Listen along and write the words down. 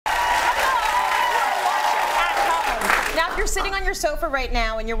you're sitting on your sofa right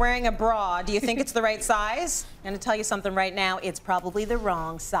now and you're wearing a bra, do you think it's the right size? I'm going to tell you something right now, it's probably the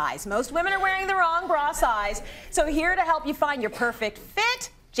wrong size. Most women are wearing the wrong bra size. So here to help you find your perfect fit,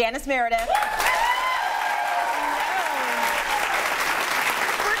 Janice Meredith.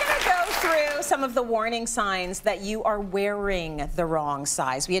 Some of the warning signs that you are wearing the wrong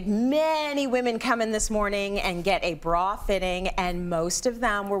size. We had many women come in this morning and get a bra fitting, and most of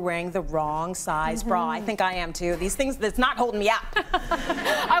them were wearing the wrong size bra. I think I am too. These things, that's not holding me up.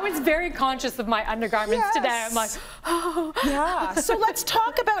 I was very conscious of my undergarments today. I'm like, oh. Yeah. So let's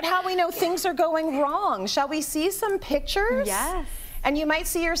talk about how we know things are going wrong. Shall we see some pictures? Yes. And you might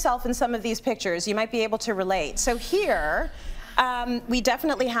see yourself in some of these pictures. You might be able to relate. So here, we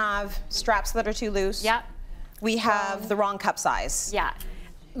definitely have straps that are too loose. Yeah. We have the wrong cup size. Yeah.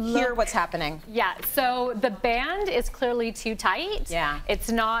 Here, what's happening? Yeah, so the band is clearly too tight. Yeah. It's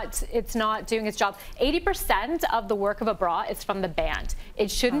not doing its job. 80% of the work of a bra is from the band.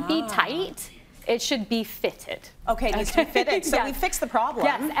 It shouldn't be tight. It should be fitted. Okay, it needs to be fitted. So we fixed the problem.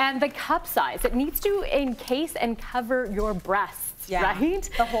 Yes, and the cup size. It needs to encase and cover your breasts. Yeah, right?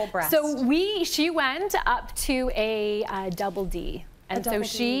 The whole breast. So she went up to a double D. And so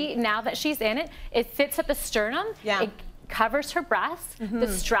now that she's in it, it fits at the sternum. Yeah. It covers her breasts. The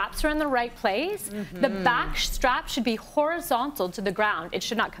straps are in the right place. The back strap should be horizontal to the ground. It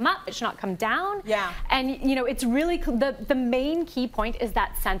should not come up. It should not come down. Yeah. And you know, it's really the main key point is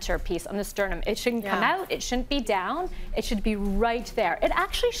that center piece on the sternum. It shouldn't come out. It shouldn't be down. It should be right there. It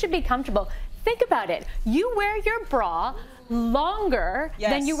actually should be comfortable. Think about it. You wear your bra longer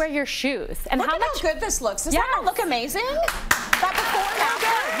than you wear your shoes. And look at how good this looks. Does that not look amazing? That before and after?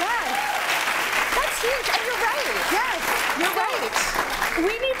 Yes. That's huge. And you're right. Yes, you're right.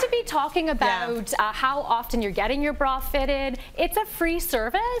 We need to be talking about how often you're getting your bra fitted. It's a free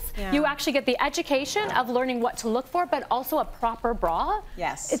service. You actually get the education of learning what to look for, but also a proper bra.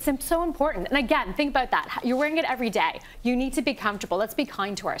 Yes. It's so important. And again, think about that. You're wearing it every day. You need to be comfortable. Let's be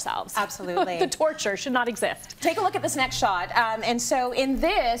kind to ourselves. Absolutely. The torture should not exist. Take a look at this next shot. And so in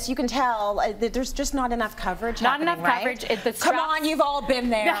this, you can tell that there's just not enough coverage Not happening, enough coverage. Come on, you've all been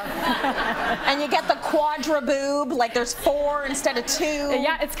there. And you get the quadra boob, like there's 4 instead of 2.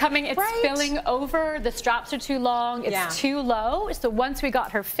 Yeah, it's coming, it's spilling over, the straps are too long, it's too low. So once we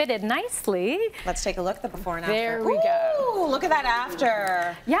got her fitted nicely. Let's take a look at the before and after. There we go. Look at that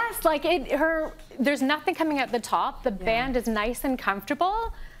after. Yes, like there's nothing coming out the top. The band is nice and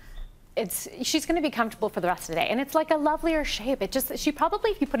comfortable. She's going to be comfortable for the rest of the day, and it's like a lovelier shape. She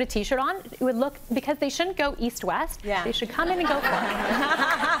probably, if you put a t-shirt on, it would look, because they shouldn't go east-west. They should come in and go for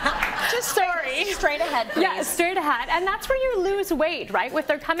it. Just straight ahead, please. Yeah, straight ahead, and that's where you lose weight, right? If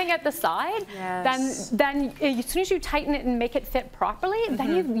they're coming at the side, then as soon as you tighten it and make it fit properly,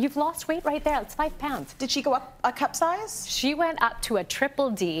 then you've lost weight right there. It's 5 pounds. Did she go up a cup size? She went up to a triple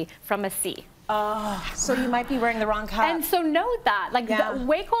D from a C. So you might be wearing the wrong cup. And so note that, like,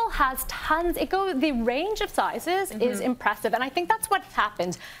 Waycol has tons. The range of sizes is impressive, and I think that's what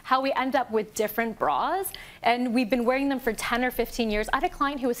happens. How we end up with different bras, and we've been wearing them for 10 or 15 years. I had a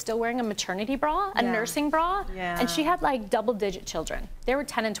client who was still wearing a maternity bra, a nursing bra, and she had like double-digit children. They were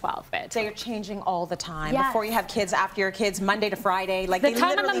 10 and 12. So you're changing all the time. Before you have kids, after your kids, Monday to Friday, like they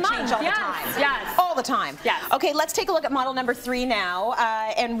literally change all the time. Yes. All the time. Yes. Okay, let's take a look at model number 3 now,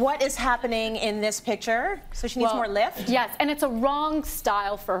 and what is happening in this picture. So she needs more lift? Yes, and it's a wrong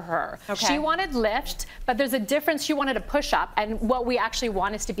style for her. She wanted lift, but there's a difference. She wanted a push-up, and what we actually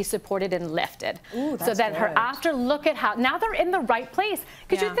want is to be supported and lifted. Ooh, that's so then her after, look at how, now they're in the right place.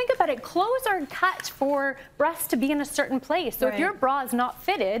 Because you think about it, clothes are cut for breasts to be in a certain place. So if your bra is not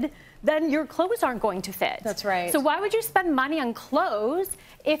fitted, then your clothes aren't going to fit. That's right. So why would you spend money on clothes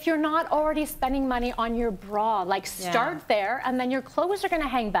if you're not already spending money on your bra? Like, start there, and then your clothes are going to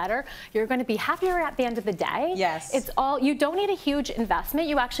hang better. You're going to be happier at the end of the day. Yes. It's all, you don't need a huge investment.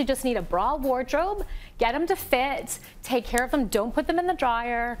 You actually just need a bra wardrobe. Get them to fit. Take care of them. Don't put them in the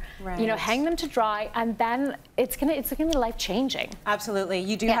dryer. You know, hang them to dry, and then it's gonna be life changing. Absolutely.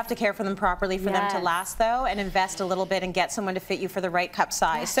 You do have to care for them properly for them to last, though, and invest a little bit and get someone to fit you for the right cup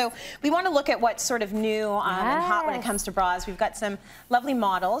size. So we want to look at what's sort of new and hot when it comes to bras. We've got some lovely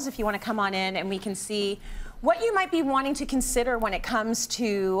models. If you want to come on in, and we can see what you might be wanting to consider when it comes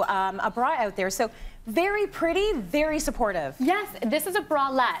to a bra out there. So very pretty, very supportive. Yes, this is a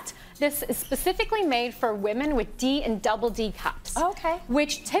bralette. This is specifically made for women with D and double D cups. straps. Okay.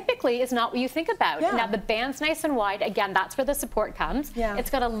 Which typically is not what you think about. Yeah. Now the band's nice and wide. Again, that's where the support comes. Yeah. It's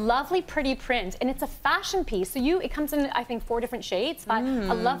got a lovely, pretty print, and it's a fashion piece. So it comes in, I think, 4 different shades.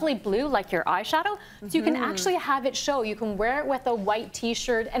 A lovely blue, like your eyeshadow. So you can actually have it show. You can wear it with a white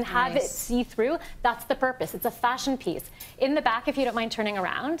T-shirt and have it see through. That's the purpose. It's a fashion piece. In the back, if you don't mind turning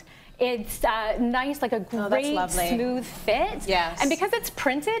around, it's nice, like a great, smooth fit. Yes. And because it's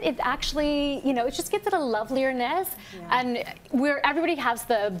printed, it actually, you know, it just gives it a lovelierness. Yeah. And everybody has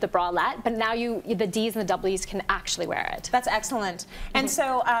the bralette, but now the Ds and the Ws can actually wear it. That's excellent. And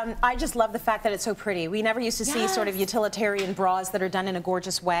so I just love the fact that it's so pretty. We never used to see sort of utilitarian bras that are done in a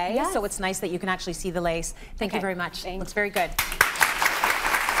gorgeous way. Yes. So it's nice that you can actually see the lace. Thank you very much. Looks very good.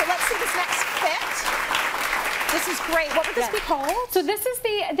 So let's see this next fit. This is great. What would this be called? So this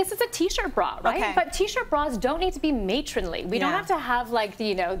is a T-shirt bra, right? Okay. But T-shirt bras don't need to be matronly. We don't have to have like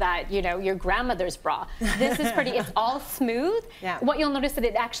your grandmother's bra. This is pretty. It's all smooth. Yeah. What you'll notice that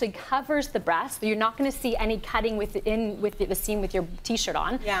it actually covers the breast. So you're not going to see any cutting with the seam with your T-shirt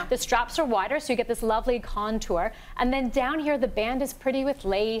on. Yeah. The straps are wider, so you get this lovely contour. And then down here, the band is pretty with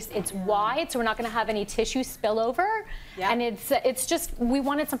lace. It's wide, so we're not going to have any tissue spillover. Yeah. And it's just, we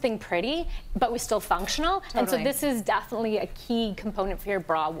wanted something pretty, but we're still functional. Totally. And so this is definitely a key component for your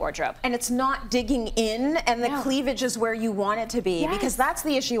bra wardrobe. And it's not digging in, and the cleavage is where you want it to be. Yes. Because that's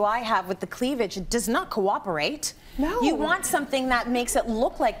the issue I have with the cleavage. It does not cooperate. No. You want something that makes it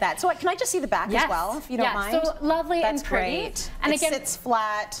look like that. So can I just see the back as well, if you don't mind? So lovely and pretty. Great. And it again, sits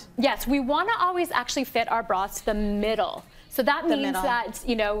flat. Yes, we want to always actually fit our bras to the middle. So that means that,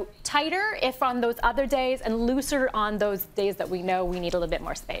 you know, tighter if on those other days and looser on those days that we know we need a little bit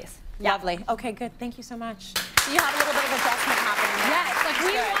more space. Lovely. Okay, good. Thank you so much. So you have a little bit of adjustment happening there. Yes, like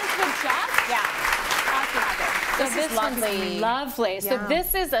we want to adjust. Yeah. So this one's lovely. So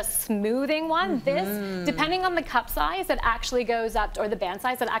this is a smoothing one. This, depending on the cup size, it actually goes up, or the band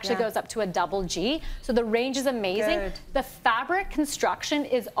size, it actually goes up to a double G. So the range is amazing. Good. The fabric construction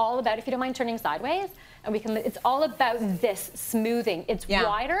is all about, if you don't mind turning sideways, and it's all about this smoothing. It's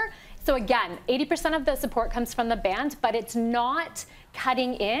wider. So again, 80% of the support comes from the band, but it's not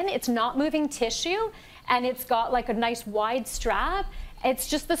cutting in, it's not moving tissue, and it's got like a nice wide strap. It's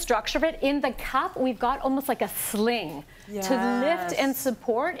just the structure of it. In the cup, we've got almost like a sling to lift and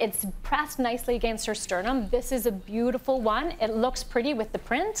support. It's pressed nicely against her sternum. This is a beautiful one. It looks pretty with the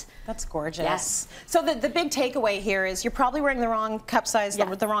print. That's gorgeous. Yes. So the big takeaway here is you're probably wearing the wrong cup size,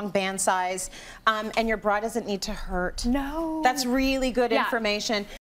 the wrong band size, and your bra doesn't need to hurt. No. That's really good information.